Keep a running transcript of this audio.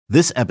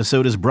This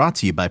episode is brought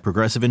to you by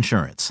Progressive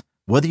Insurance.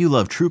 Whether you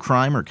love true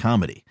crime or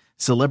comedy,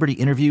 celebrity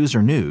interviews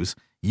or news,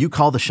 you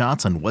call the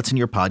shots on what's in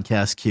your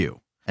podcast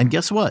queue. And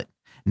guess what?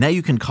 Now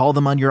you can call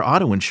them on your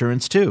auto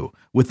insurance too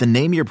with the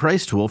Name Your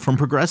Price tool from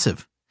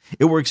Progressive.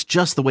 It works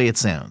just the way it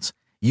sounds.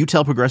 You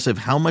tell Progressive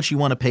how much you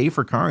want to pay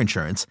for car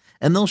insurance,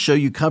 and they'll show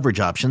you coverage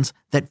options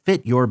that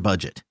fit your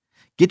budget.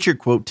 Get your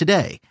quote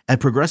today at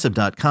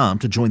Progressive.com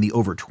to join the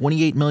over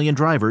 28 million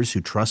drivers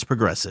who trust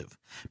Progressive.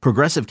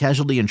 Progressive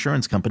Casualty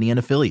Insurance Company and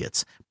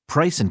Affiliates.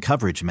 Price and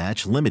coverage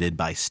match limited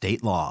by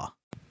state law.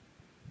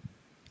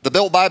 The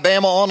Built by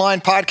Bama online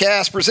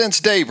podcast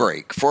presents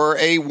Daybreak for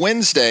a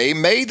Wednesday,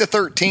 May the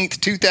 13th,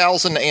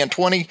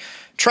 2020.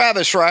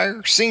 Travis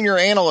Schreier, senior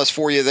analyst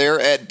for you there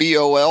at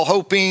BOL,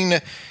 hoping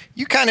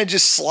you kind of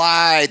just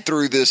slide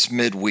through this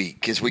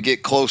midweek as we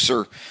get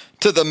closer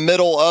to the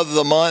middle of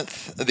the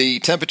month. The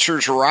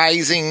temperatures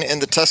rising in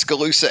the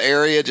Tuscaloosa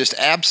area, just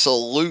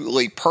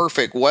absolutely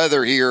perfect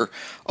weather here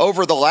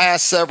over the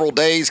last several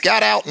days.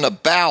 Got out and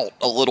about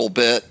a little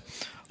bit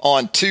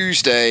on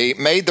Tuesday,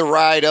 made the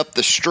ride up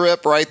the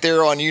strip right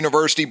there on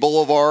University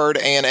Boulevard,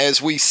 and as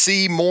we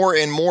see more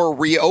and more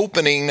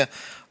reopening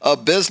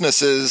of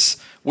businesses,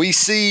 we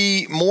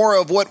see more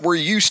of what we're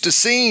used to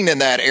seeing in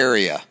that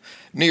area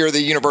near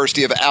the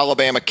University of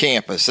Alabama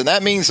campus. And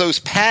that means those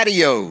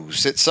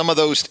patios at some of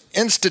those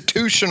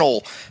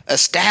institutional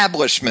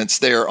establishments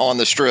there on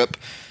the strip,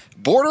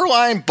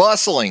 borderline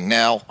bustling.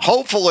 Now,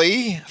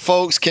 hopefully,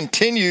 folks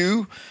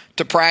continue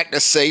to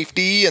practice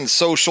safety and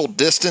social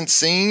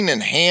distancing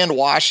and hand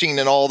washing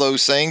and all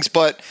those things.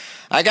 But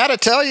I got to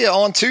tell you,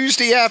 on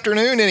Tuesday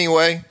afternoon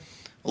anyway,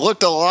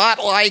 looked a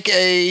lot like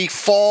a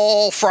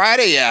fall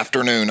Friday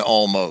afternoon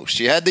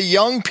almost. You had the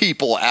young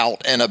people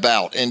out and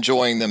about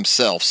enjoying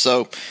themselves.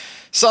 So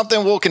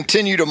something we'll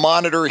continue to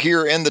monitor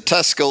here in the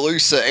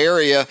Tuscaloosa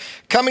area.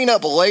 Coming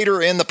up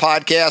later in the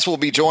podcast, we'll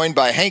be joined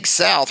by Hank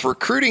South,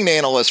 recruiting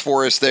analyst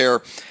for us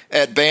there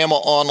at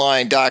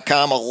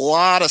BamaOnline.com. A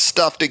lot of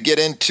stuff to get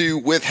into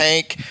with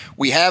Hank.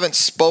 We haven't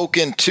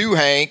spoken to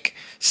Hank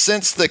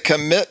since the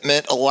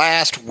commitment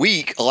last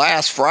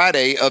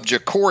Friday, of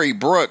Ja'Cory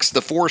Brooks,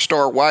 the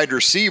four-star wide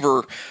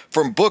receiver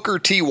from Booker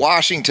T.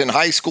 Washington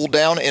High School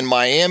down in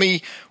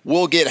Miami.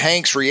 We'll get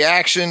Hank's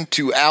reaction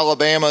to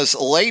Alabama's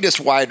latest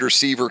wide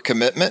receiver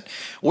commitment.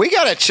 We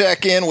got to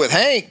check in with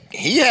Hank.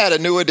 He had a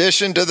new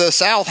addition to the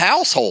South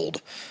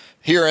household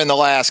here in the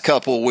last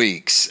couple of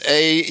weeks.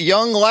 A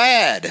young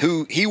lad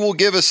who he will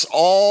give us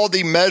all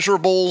the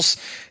measurables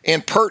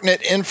and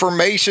pertinent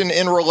information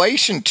in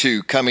relation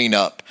to coming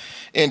up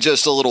in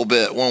just a little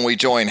bit when we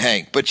join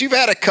Hank. But you've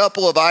had a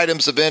couple of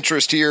items of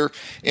interest here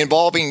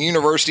involving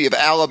University of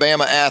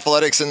Alabama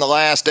athletics in the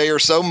last day or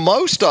so,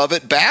 most of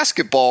it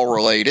basketball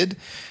related.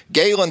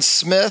 Galin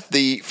Smith,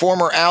 the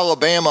former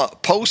Alabama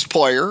post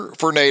player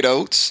for Nate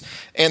Oates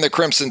and the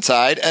Crimson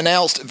Tide,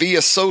 announced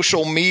via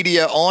social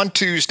media on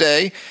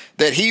Tuesday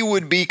that he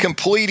would be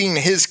completing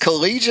his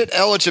collegiate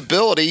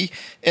eligibility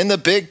in the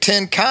Big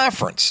Ten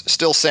Conference.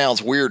 Still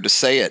sounds weird to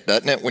say it,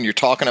 doesn't it, when you're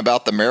talking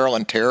about the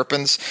Maryland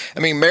Terrapins? I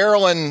mean,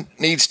 Maryland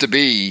needs to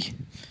be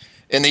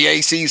in the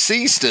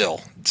ACC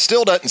still.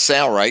 Still doesn't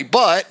sound right,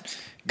 but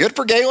good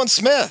for Galin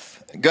Smith.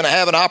 Going to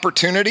have an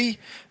opportunity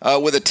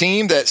with a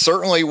team that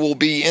certainly will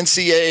be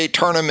NCAA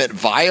tournament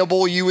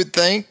viable, you would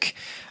think.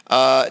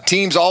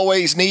 Teams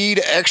always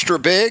need extra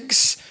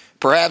bigs.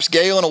 Perhaps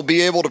Galin will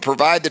be able to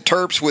provide the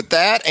Terps with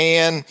that.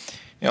 And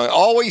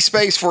always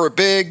space for a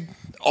big,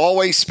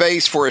 always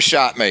space for a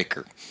shot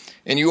maker.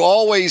 And you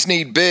always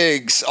need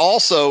bigs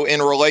also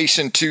in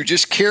relation to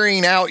just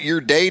carrying out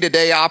your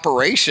day-to-day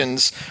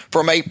operations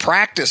from a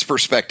practice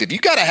perspective. You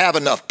got to have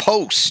enough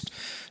posts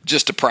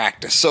just to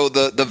practice. So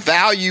the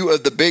value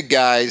of the big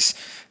guys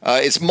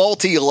is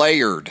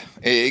multi-layered.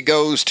 It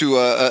goes to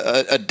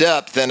a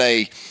depth and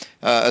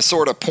a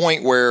sort of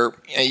point where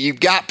you've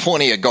got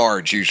plenty of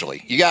guards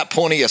usually. You got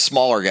plenty of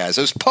smaller guys.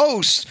 Those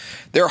posts,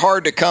 they're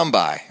hard to come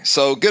by.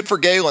 So good for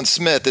Galin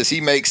Smith as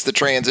he makes the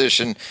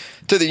transition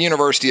to the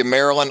University of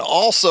Maryland.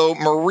 Also,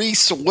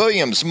 Maurice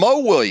Williams,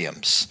 Mo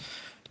Williams,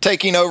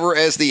 taking over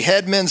as the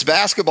head men's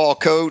basketball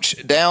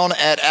coach down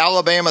at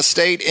Alabama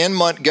State in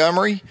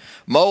Montgomery.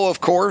 Mo, of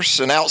course,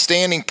 an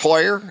outstanding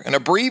player, an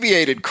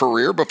abbreviated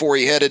career before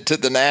he headed to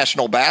the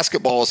National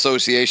Basketball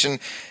Association,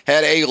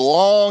 had a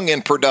long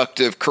and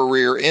productive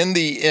career in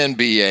the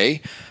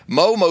NBA.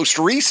 Mo, most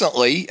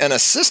recently, an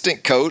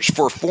assistant coach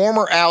for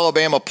former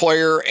Alabama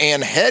player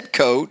and head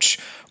coach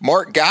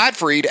Mark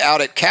Gottfried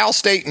out at Cal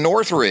State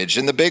Northridge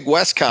in the Big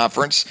West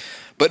Conference.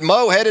 But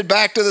Mo headed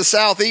back to the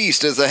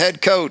Southeast as a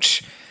head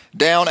coach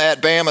down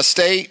at Bama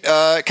State.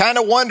 Kind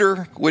of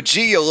wonder with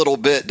G a little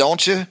bit,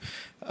 don't you?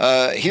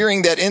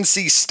 Hearing that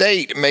NC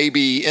State may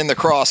be in the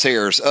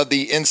crosshairs of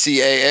the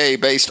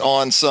NCAA based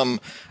on some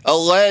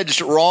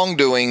alleged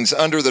wrongdoings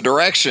under the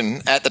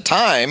direction at the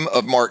time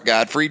of Mark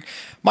Gottfried,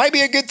 might be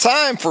a good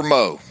time for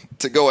Mo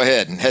to go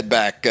ahead and head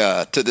back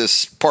to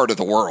this part of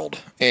the world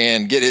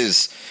and get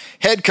his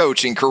head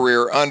coaching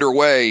career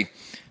underway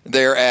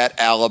there at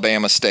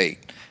Alabama State.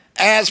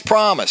 As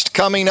promised,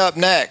 coming up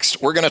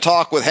next, we're going to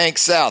talk with Hank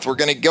South. We're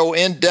going to go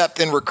in depth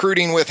in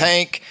recruiting with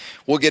Hank.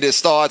 We'll get his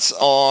thoughts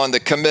on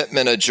the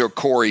commitment of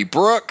Ja'Cory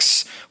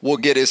Brooks. We'll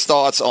get his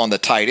thoughts on the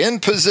tight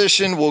end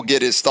position. We'll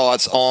get his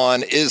thoughts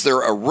on, is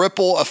there a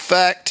ripple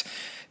effect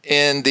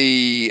in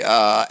the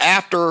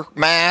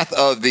aftermath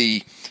of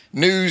the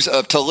news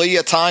of Taulia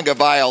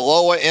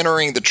Tagovailoa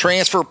entering the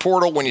transfer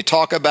portal when you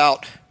talk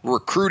about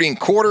recruiting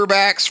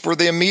quarterbacks for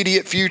the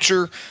immediate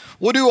future.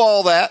 We'll do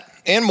all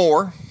that and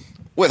more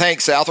with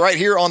Hank South right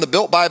here on the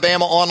Built by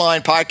Bama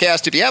online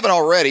podcast. If you haven't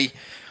already,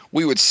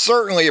 we would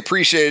certainly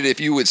appreciate it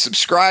if you would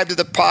subscribe to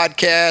the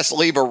podcast,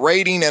 leave a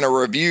rating and a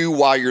review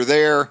while you're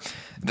there.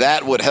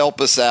 That would help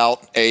us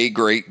out a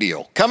great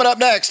deal. Coming up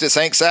next is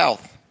Hank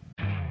South.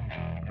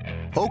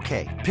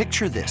 Okay,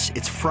 picture this.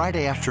 It's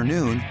Friday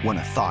afternoon when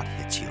a thought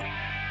hits you.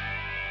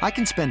 I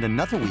can spend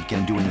another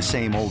weekend doing the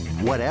same old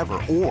whatever,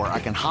 or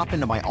I can hop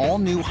into my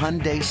all-new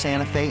Hyundai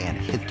Santa Fe and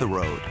hit the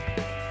road.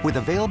 With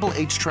available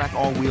H-Track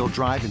all-wheel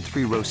drive and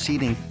 3-row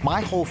seating,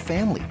 my whole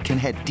family can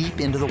head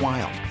deep into the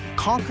wild.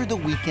 Conquer the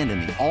weekend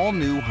in the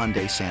all-new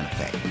Hyundai Santa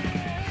Fe.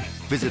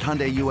 Visit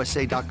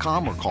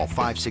HyundaiUSA.com or call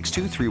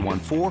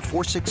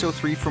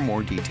 562-314-4603 for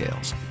more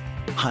details.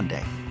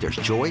 Hyundai, there's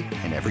joy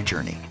in every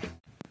journey.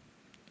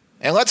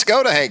 And let's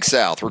go to Hank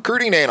South,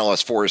 recruiting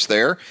analyst for us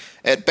there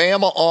at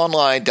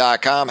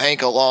BamaOnline.com.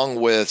 Hank,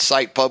 along with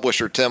site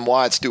publisher Tim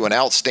Watts, do an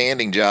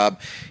outstanding job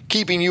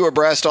keeping you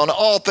abreast on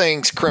all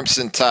things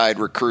Crimson Tide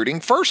recruiting.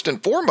 First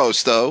and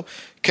foremost, though,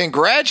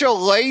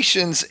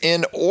 congratulations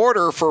in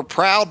order for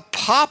proud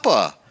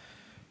Papa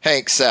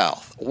Hank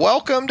South.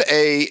 Welcomed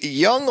a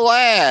young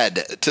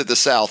lad to the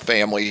South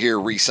family here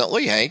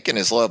recently, Hank and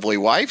his lovely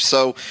wife.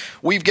 So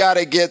we've got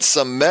to get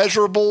some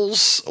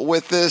measurables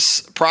with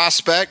this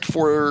prospect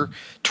for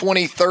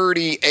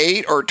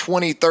 2038 or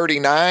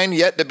 2039,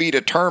 yet to be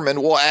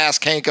determined. We'll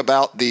ask Hank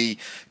about the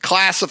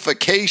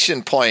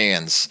classification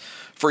plans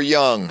for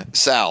young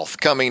South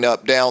coming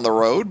up down the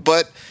road.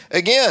 But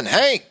again,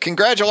 Hank,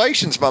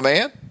 congratulations, my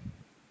man.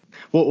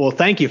 Well,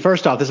 thank you.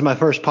 First off, this is my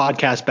first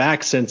podcast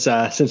back since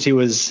he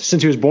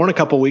was born a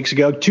couple weeks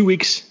ago. About 2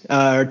 weeks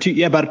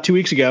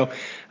ago.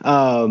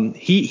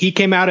 He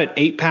came out at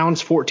 8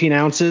 pounds 14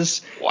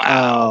 ounces.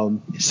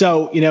 Wow.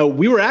 So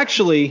we were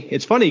actually.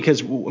 It's funny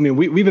because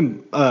we've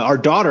been our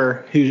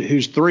daughter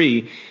who's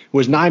 3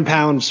 was 9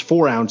 pounds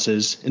 4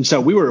 ounces, and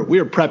so we were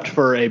prepped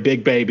for a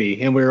big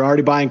baby, and we were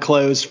already buying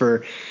clothes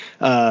for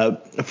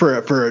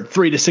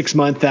 3 to 6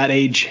 month, that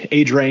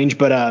age range.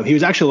 But he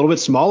was actually a little bit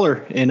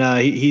smaller, and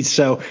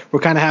so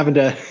we're kind of having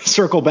to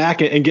circle back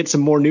and get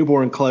some more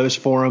newborn clothes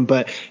for him.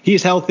 But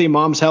he's healthy,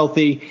 mom's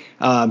healthy,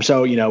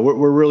 so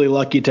we're really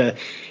lucky to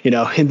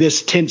in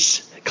this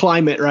tense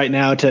climate right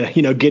now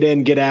to get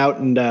in, get out,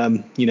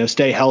 and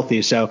stay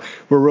healthy. So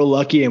we're real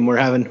lucky, and we're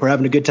having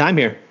a good time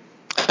here.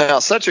 Now,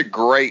 such a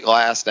great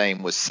last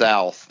name with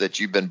South that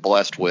you've been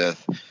blessed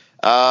with.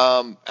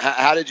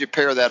 How did you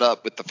pair that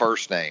up with the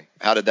first name?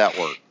 How did that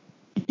work?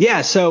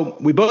 Yeah, so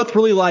we both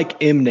really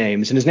like M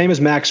names, and his name is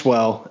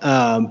Maxwell.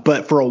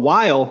 But for a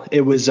while,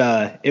 it was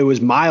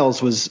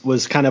Miles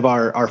was kind of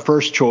our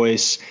first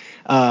choice.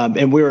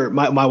 And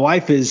my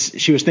wife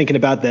she was thinking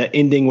about the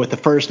ending with the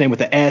first name with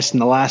the S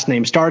and the last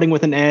name starting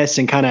with an S,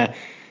 and kind of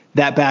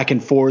that back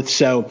and forth.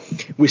 So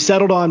we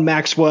settled on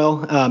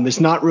Maxwell. It's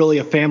not really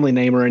a family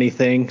name or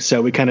anything,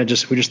 so we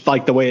just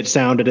liked the way it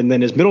sounded. And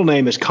then his middle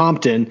name is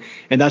Compton,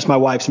 and that's my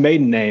wife's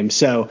maiden name.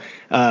 So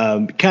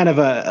kind of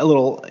a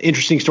little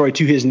interesting story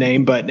to his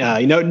name, but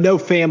no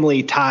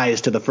family ties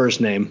to the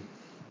first name.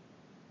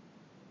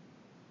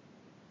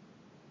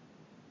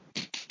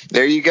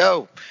 There you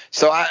go.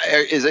 So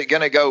is it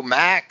going to go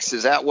Max?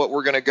 Is that what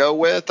we're going to go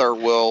with? Or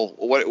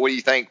what do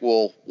you think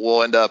we'll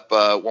end up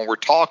when we're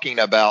talking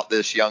about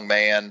this young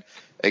man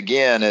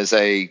again as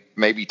a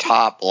maybe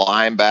top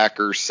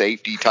linebacker,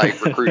 safety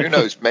type recruit? Who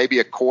knows? Maybe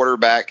a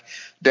quarterback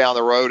down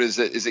the road. Is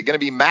it going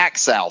to be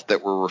Max South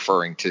that we're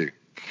referring to?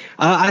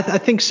 I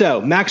think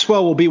so.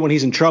 Maxwell will be when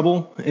he's in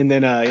trouble, and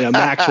then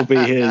Max will be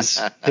his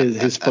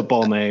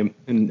football name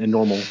and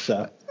normal.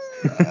 So.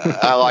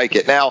 I like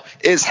it. Now,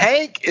 is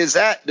Hank, does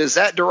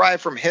that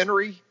derive from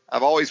Henry?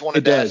 I've always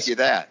wanted to ask you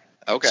that.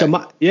 Okay. So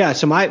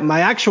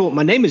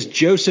my name is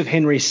Joseph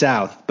Henry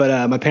South,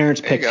 but my parents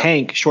picked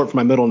Hank, short for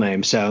my middle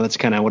name. So that's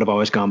kind of what I've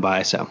always gone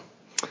by. So,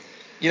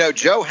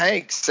 Joe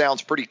Hank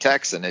sounds pretty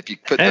Texan if you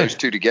put those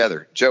two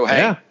together. Joe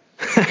Hank.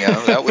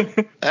 Yeah.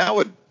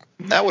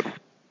 that would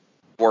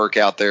work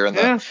out there in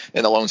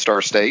the Lone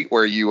Star State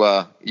where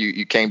you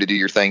came to do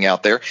your thing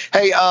out there.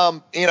 Hey,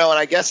 and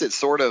I guess it's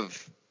sort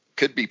of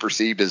could be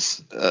perceived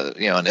as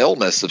an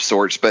illness of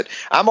sorts, but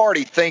I'm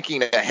already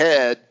thinking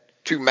ahead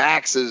to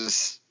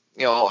Max's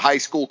high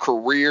school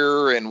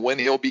career and when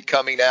he'll be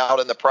coming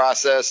out in the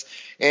process.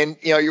 And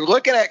you're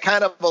looking at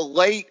kind of a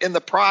late in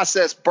the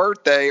process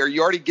birthday. Are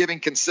you already giving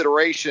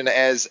consideration,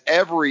 as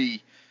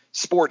every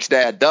sports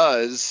dad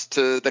does,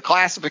 to the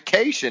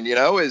classification?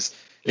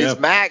 Is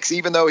Max,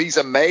 even though he's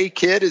a May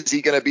kid, is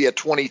he going to be a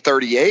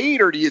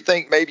 2038, or do you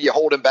think maybe you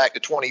hold him back to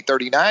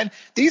 2039?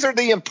 These are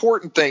the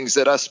important things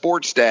that us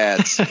sports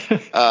dads,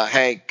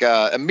 Hank,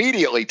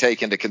 immediately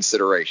take into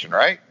consideration,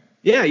 right?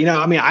 Yeah,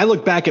 I mean, I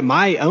look back at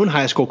my own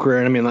high school career,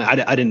 and I mean,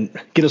 I didn't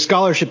get a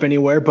scholarship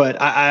anywhere, but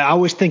I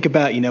always think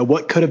about,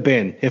 what could have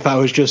been if I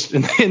was just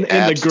in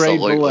the grade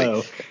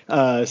below.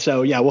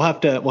 So yeah, we'll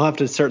have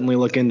to certainly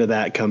look into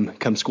that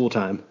come school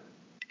time.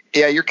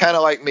 Yeah, you're kind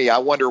of like me. I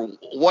wonder,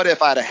 what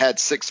if I'd have had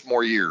 6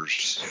 more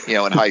years,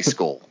 in high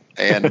school,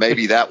 and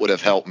maybe that would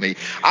have helped me.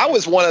 I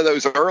was one of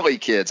those early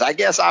kids. I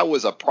guess I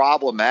was a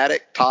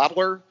problematic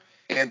toddler.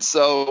 And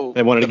so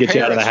they wanted to get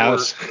you out of the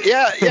house.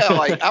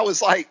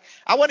 Like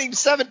I wasn't even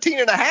 17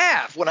 and a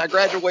half when I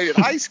graduated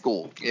high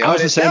school. I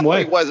was the same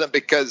way. It wasn't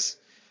because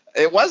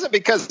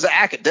of the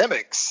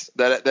academics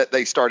that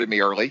they started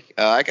me early.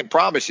 I can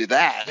promise you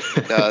that.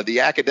 The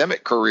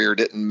academic career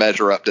didn't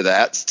measure up to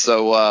that.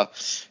 So,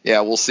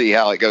 we'll see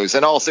how it goes.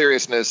 In all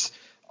seriousness,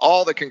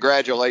 all the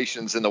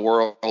congratulations in the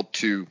world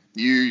to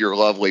you, your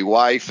lovely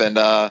wife, and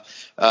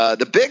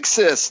the big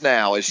sis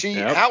now.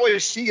 How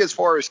is she as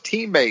far as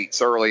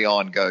teammates early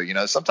on go?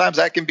 Sometimes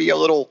that can be a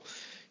little,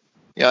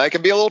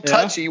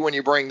 touchy when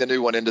you bring the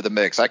new one into the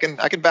mix. I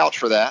can vouch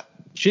for that.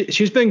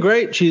 She's been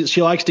great.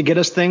 She likes to get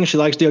us things. She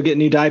likes to go get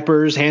new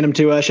diapers, hand them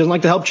to us. She doesn't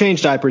like to help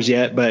change diapers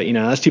yet, but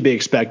that's to be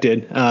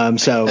expected.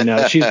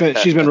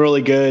 She's been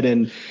really good,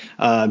 and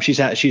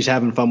she's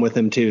having fun with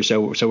them too.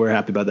 So we're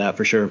happy about that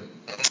for sure.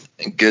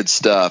 Good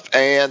stuff.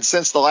 And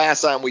since the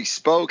last time we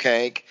spoke,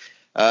 Hank,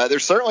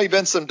 there's certainly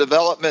been some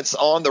developments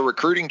on the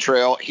recruiting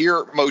trail.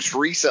 Here, most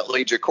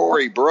recently,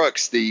 Ja'Cory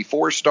Brooks, the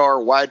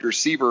 4-star wide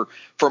receiver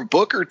from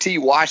Booker T.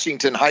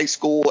 Washington High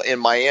School in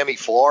Miami,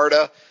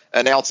 Florida,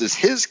 announces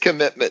his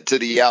commitment to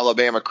the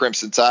Alabama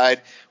Crimson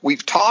Tide.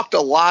 We've talked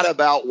a lot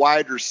about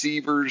wide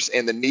receivers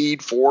and the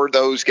need for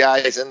those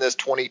guys in this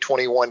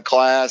 2021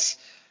 class.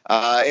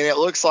 And it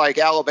looks like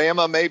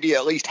Alabama may be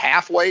at least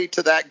halfway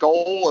to that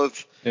goal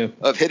of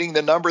hitting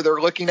the number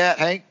they're looking at,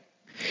 Hank.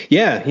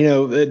 Yeah,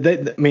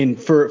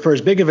 for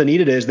as big of a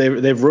need it is,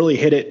 they've really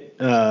hit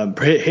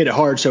it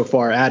hard so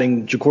far.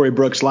 Adding Ja'Cory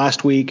Brooks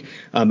last week,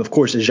 of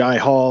course, Ajay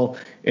Hall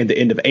in the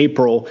end of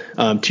April,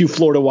 2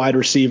 Florida wide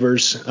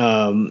receivers,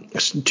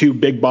 2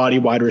 big body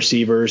wide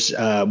receivers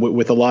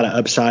with a lot of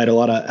upside, a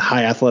lot of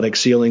high athletic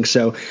ceiling.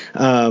 So,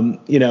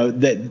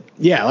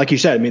 like you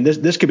said, I mean,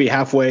 this could be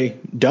halfway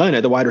done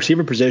at the wide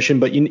receiver position,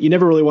 but you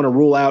never really want to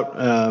rule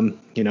out,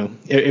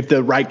 if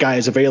the right guy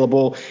is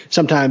available.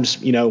 Sometimes,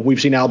 we've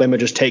seen Alabama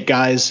just take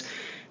guys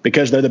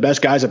because they're the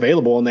best guys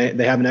available and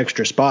they have an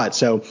extra spot.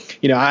 So,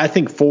 I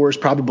think 4 is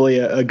probably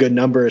a good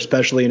number,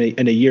 especially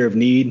in a year of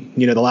need.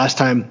 The last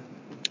time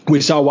we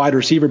saw wide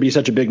receiver be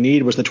such a big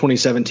need was the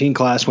 2017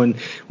 class when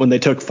they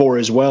took 4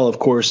 as well. Of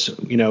course,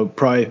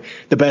 probably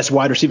the best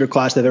wide receiver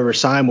class they've ever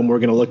signed when we're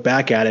going to look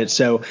back at it.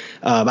 So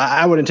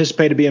I would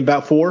anticipate it being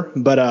about 4,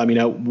 but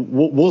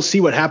we'll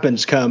see what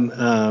happens come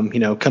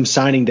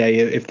signing day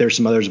if there's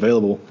some others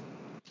available.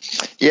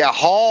 Yeah,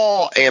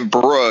 Hall and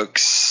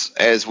Brooks,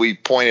 as we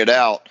pointed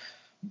out,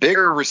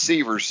 bigger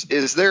receivers.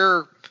 Is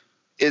there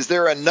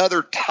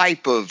another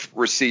type of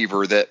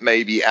receiver that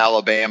maybe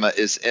Alabama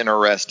is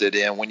interested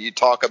in when you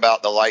talk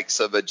about the likes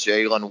of a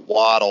Jalen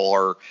Waddle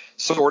or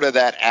sort of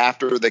that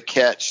after the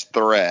catch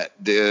threat,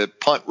 the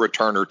punt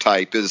returner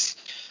type?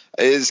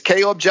 Is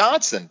Caleb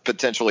Johnson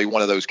potentially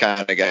one of those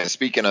kind of guys?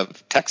 Speaking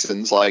of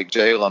Texans like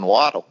Jalen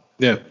Waddle.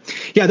 Yeah.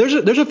 There's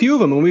a few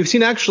of them, and we've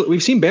seen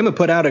Bama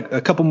put out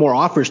a couple more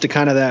offers to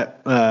kind of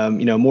that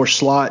more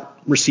slot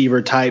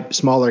receiver type,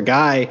 smaller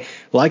guy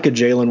like a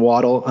Jalen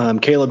Waddle.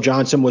 Caleb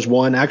Johnson was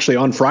one actually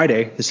on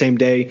Friday, the same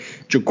day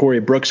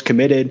Ja'Cory Brooks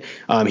committed.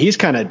 He's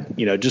kind of,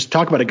 just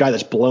talk about a guy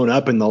that's blown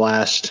up in the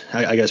last,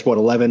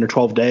 11 or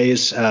 12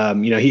 days.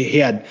 He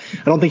had,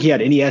 I don't think he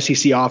had any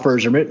SEC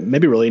offers or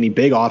maybe really any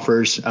big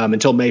offers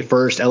until May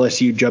 1st.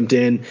 LSU jumped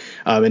in,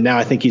 and now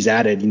I think he's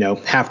added,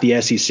 half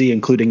the SEC,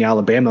 including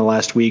Alabama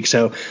last week.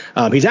 So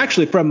he's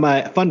actually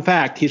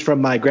he's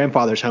from my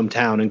grandfather's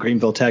hometown in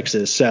Greenville,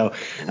 Texas. So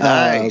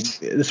nice.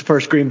 This is the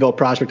first Greenville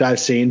prospect I've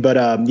seen, but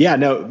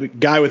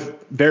guy with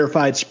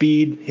verified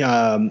speed.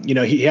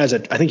 He has I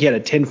think he had a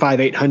 10.5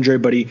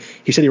 800, but he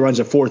said he runs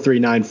a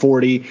 4.3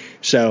 40.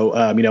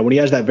 So when he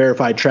has that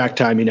verified track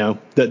time, the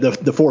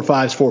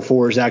 4.5s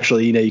 4.4s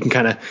actually, you can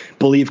kind of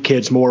believe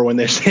kids more when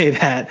they say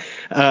that.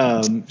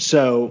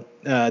 That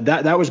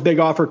was a big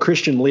offer.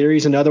 Christian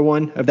Leary's another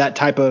one of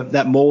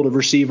that mold of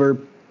receiver,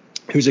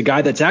 who's a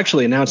guy that's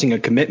actually announcing a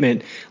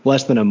commitment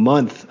less than a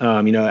month.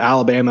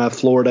 Alabama,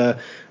 Florida,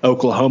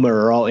 Oklahoma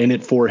are all in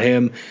it for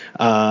him.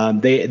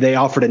 They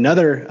offered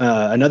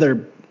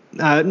another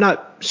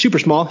not super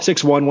small,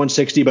 6'1",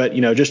 160, but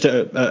just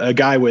a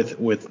guy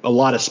with a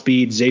lot of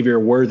speed, Xavier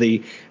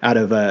Worthy out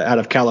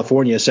of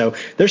California. So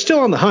they're still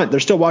on the hunt. They're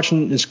still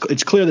watching.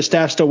 It's clear the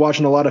staff's still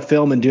watching a lot of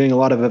film and doing a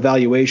lot of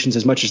evaluations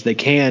as much as they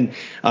can,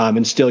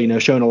 and still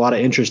showing a lot of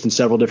interest in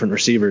several different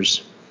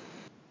receivers.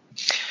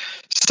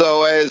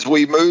 So as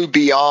we move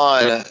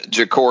beyond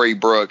Ja'Cory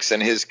Brooks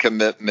and his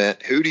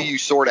commitment, who do you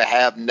sort of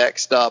have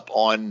next up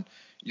on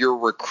your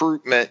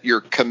recruitment,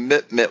 your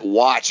commitment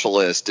watch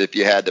list if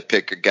you had to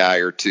pick a guy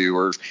or two?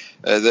 Or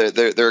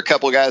there are a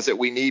couple of guys that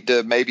we need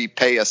to maybe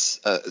pay a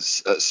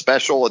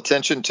special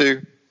attention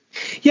to?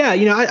 Yeah,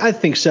 I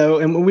think so.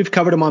 And we've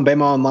covered them on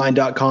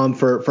BamaOnline.com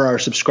for our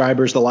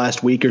subscribers the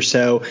last week or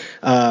so.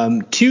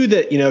 Two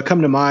that,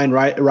 come to mind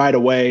right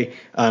away.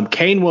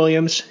 Kane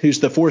Williams, who's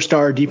the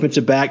 4-star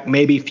defensive back,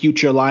 maybe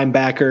future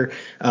linebacker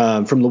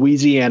from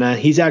Louisiana.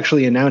 He's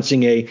actually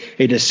announcing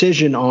a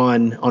decision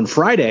on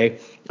Friday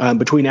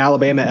between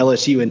Alabama,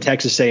 LSU, and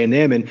Texas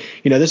A&M. And,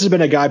 this has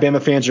been a guy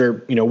Bama fans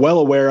are, well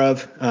aware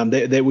of.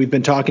 That we've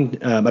been talking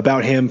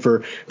about him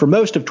for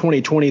most of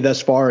 2020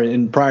 thus far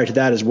and prior to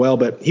that as well.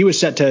 But he was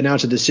set to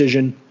announce a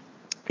decision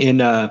in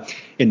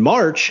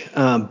March.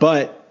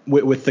 But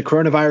with the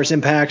coronavirus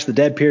impacts, the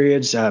dead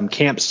periods,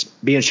 camps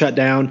being shut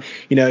down,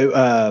 there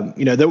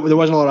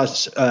wasn't a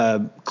lot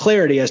of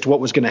clarity as to what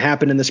was going to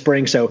happen in the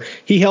spring. So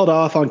he held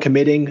off on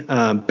committing.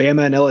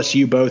 Bama and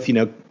LSU both,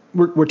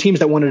 we're teams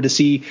that wanted to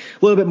see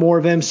a little bit more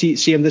of him, see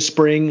him this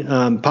spring,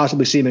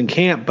 possibly see him in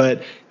camp.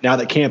 But now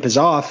that camp is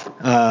off,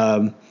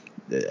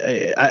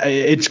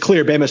 it's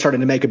clear Bama's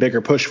starting to make a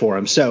bigger push for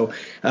him. So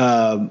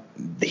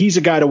he's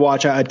a guy to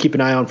watch. I'd keep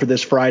an eye on for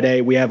this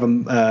Friday. We have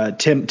him,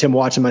 Tim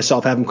Watson,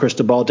 myself, have him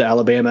cristobal to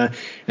Alabama.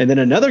 And then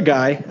another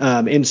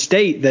guy in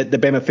state that the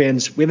Bama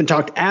fans we haven't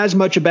talked as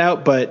much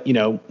about, but,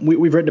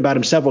 we've written about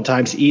him several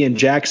times, Ian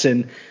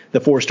Jackson, the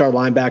 4-star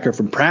linebacker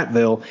from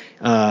Prattville.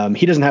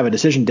 He doesn't have a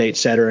decision date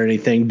set or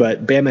anything,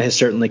 but Bama has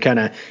certainly kind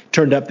of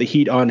turned up the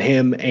heat on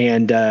him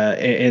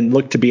and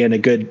looked to be in a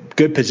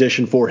good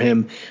position for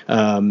him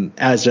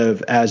as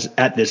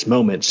at this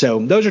moment. So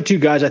those are two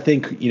guys I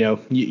think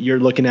you're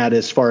looking at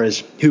as far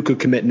as who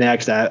could commit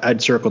next.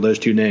 I'd circle those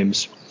two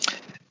names.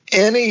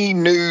 Any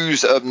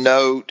news of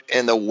note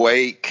in the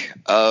wake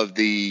of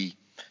the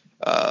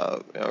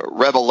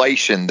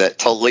revelation that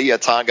Taulia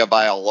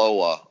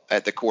Tagovailoa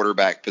at the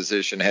quarterback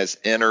position has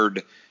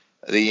entered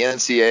the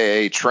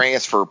NCAA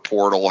transfer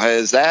portal?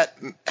 Has that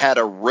had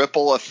a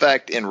ripple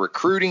effect in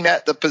recruiting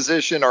at the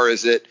position, or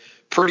is it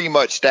pretty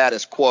much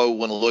status quo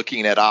when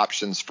looking at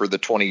options for the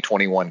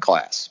 2021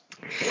 class?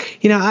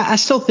 I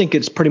still think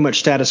it's pretty much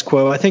status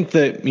quo. I think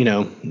that,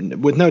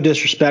 with no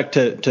disrespect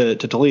to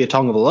Taulia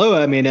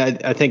Tagovailoa, I mean,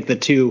 I think the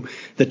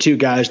two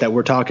guys that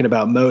we're talking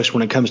about most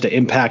when it comes to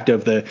impact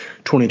of the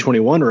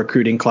 2021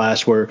 recruiting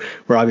class were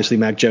obviously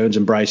Mac Jones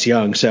and Bryce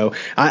Young. So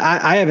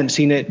I haven't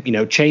seen it,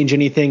 change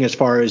anything as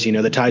far as,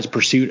 the Tide's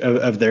pursuit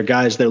of their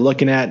guys they're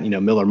looking at,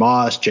 Miller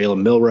Moss,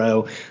 Jalen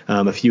Milroe,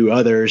 a few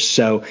others.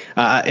 So,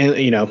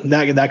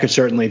 that could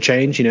certainly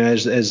change,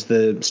 as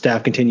the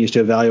staff continues to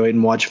evaluate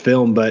and watch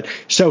film. But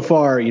so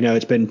far,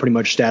 it's been pretty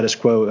much status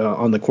quo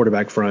on the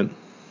quarterback front.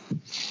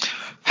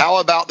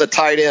 How about the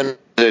tight end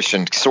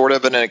position? Sort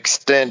of an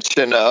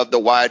extension of the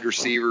wide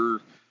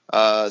receiver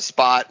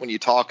spot when you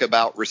talk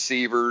about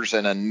receivers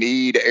and a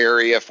need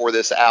area for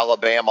this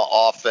Alabama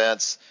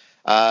offense.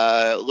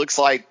 Looks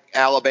like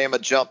Alabama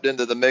jumped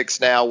into the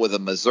mix now with a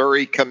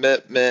Missouri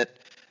commitment,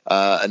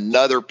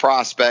 another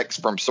prospects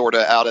from sort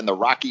of out in the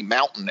Rocky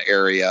Mountain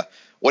area.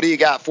 What do you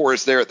got for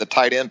us there at the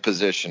tight end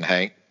position,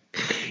 Hank?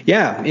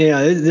 Yeah,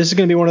 this is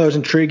going to be one of those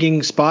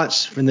intriguing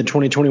spots in the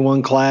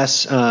 2021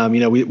 class.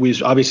 We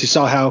obviously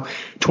saw how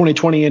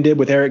 2020 ended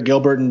with Eric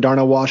Gilbert and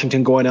Darnell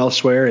Washington going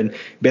elsewhere, and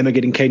Bama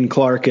getting Caden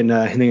Clark and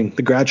then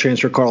the grad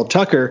transfer Carl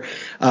Tucker.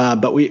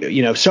 But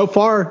we, so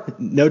far,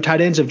 no tight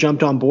ends have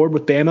jumped on board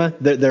with Bama.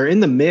 They're in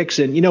the mix,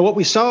 and what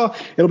we saw,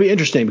 it'll be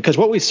interesting because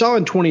what we saw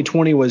in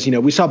 2020 was,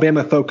 we saw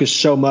Bama focus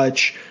so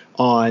much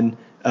on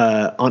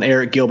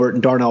Eric Gilbert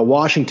and Darnell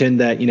Washington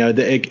that,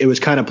 it was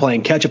kind of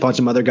playing catch up on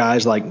some other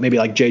guys like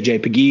J.J.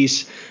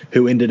 Pegues,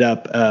 who ended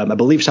up, I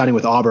believe, signing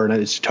with Auburn.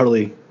 It's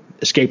totally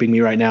escaping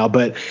me right now.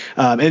 But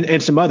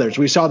and some others.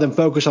 We saw them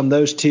focus on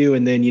those two.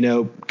 And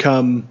then,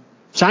 come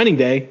signing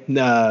day,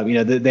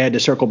 they had to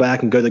circle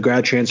back and go the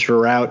grad transfer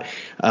route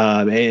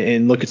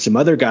and look at some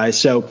other guys.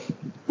 So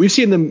we've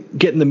seen them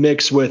get in the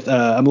mix with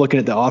I'm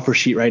looking at the offer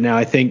sheet right now.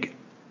 I think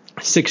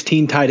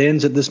 16 tight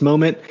ends at this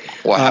moment.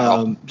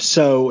 Wow.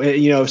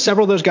 So,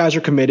 several of those guys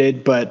are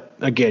committed, but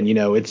again,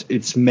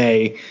 it's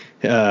May.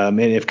 And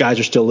if guys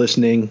are still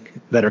listening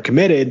that are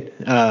committed,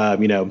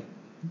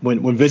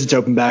 when visits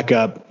open back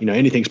up,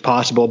 anything's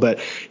possible. But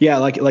yeah,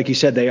 like you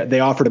said, they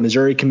offered a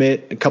Missouri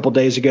commit a couple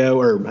days ago,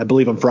 or I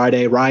believe on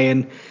Friday,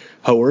 Ryan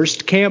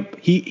Hoerstkamp.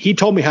 He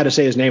told me how to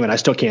say his name and I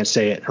still can't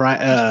say it.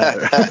 Ryan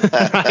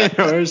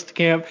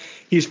Hoerstkamp.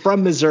 He's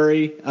from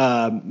Missouri.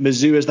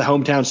 Mizzou is the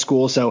hometown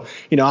school, so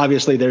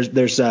obviously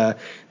there's a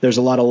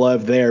lot of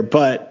love there.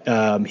 But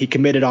he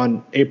committed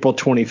on April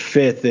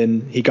 25th,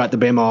 and he got the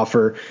Bama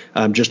offer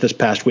just this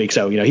past week.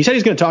 So he said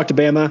he's going to talk to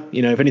Bama.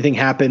 If anything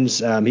happens,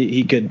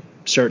 he could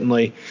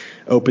certainly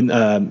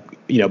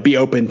be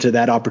open to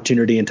that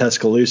opportunity in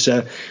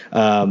Tuscaloosa.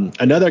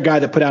 Another guy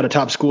that put out a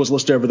top schools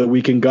list over the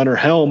weekend, Gunnar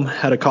Helm,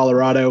 out of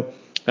Colorado.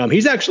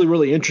 He's actually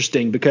really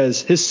interesting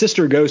because his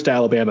sister goes to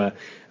Alabama.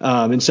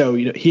 And so,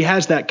 he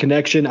has that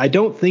connection. I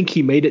don't think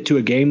he made it to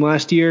a game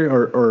last year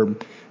or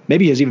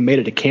maybe he hasn't even made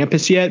it to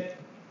campus yet.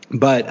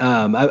 But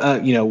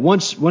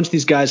once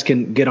these guys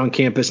can get on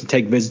campus and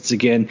take visits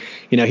again,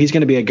 he's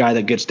going to be a guy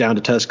that gets down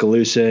to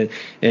Tuscaloosa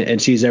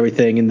and sees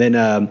everything. And then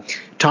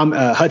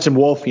Hudson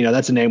Wolf,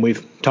 that's a name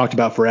we've talked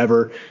about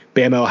forever.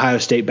 Bama Ohio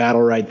State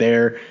battle right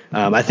there.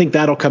 I think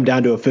that'll come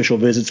down to official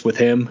visits with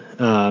him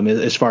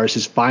as far as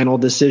his final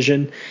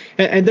decision.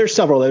 And there's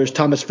several. There's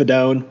Thomas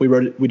Fedone.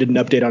 We did an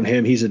update on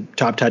him. He's a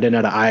top tight end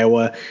out of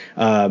Iowa,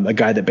 a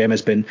guy that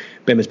Bama's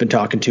been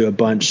talking to a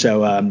bunch.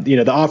 So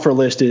the offer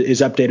list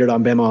is updated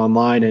on Bama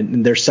Online,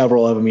 and there's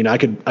several of them. I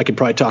could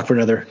probably talk for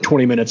another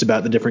 20 minutes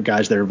about the different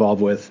guys they're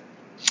involved with.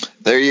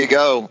 There you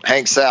go,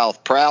 Hank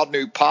South, proud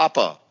new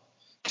Papa,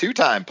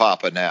 two-time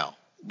Papa now.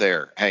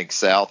 There, Hank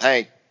South.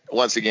 Hank,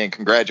 once again,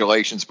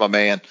 congratulations, my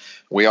man.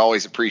 We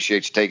always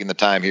appreciate you taking the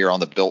time here on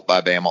the Built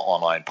by Bama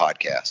Online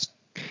podcast.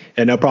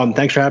 And no problem.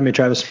 Thanks for having me,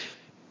 Travis.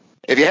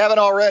 If you haven't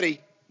already,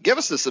 give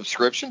us a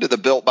subscription to the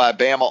Built by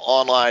Bama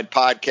Online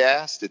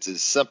podcast. It's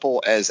as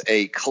simple as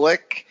a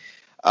click.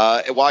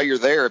 While you're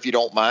there, if you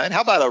don't mind,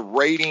 how about a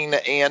rating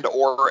and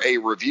or a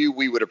review?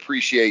 We would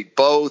appreciate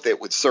both. It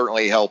would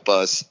certainly help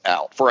us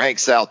out. For Hank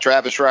South,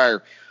 Travis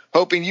Schreier,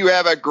 hoping you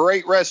have a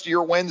great rest of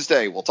your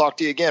Wednesday. We'll talk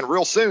to you again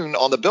real soon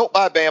on the Built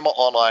by Bama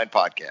Online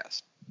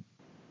podcast.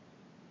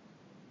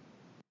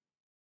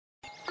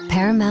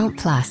 Paramount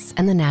Plus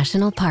and the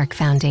National Park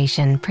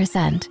Foundation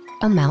present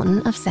A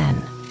Mountain of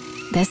Zen.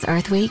 This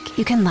Earth Week,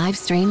 you can live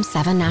stream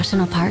 7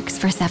 national parks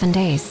for 7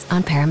 days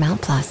on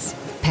Paramount Plus.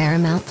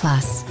 Paramount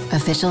Plus,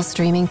 official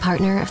streaming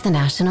partner of the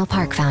National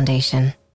Park Foundation.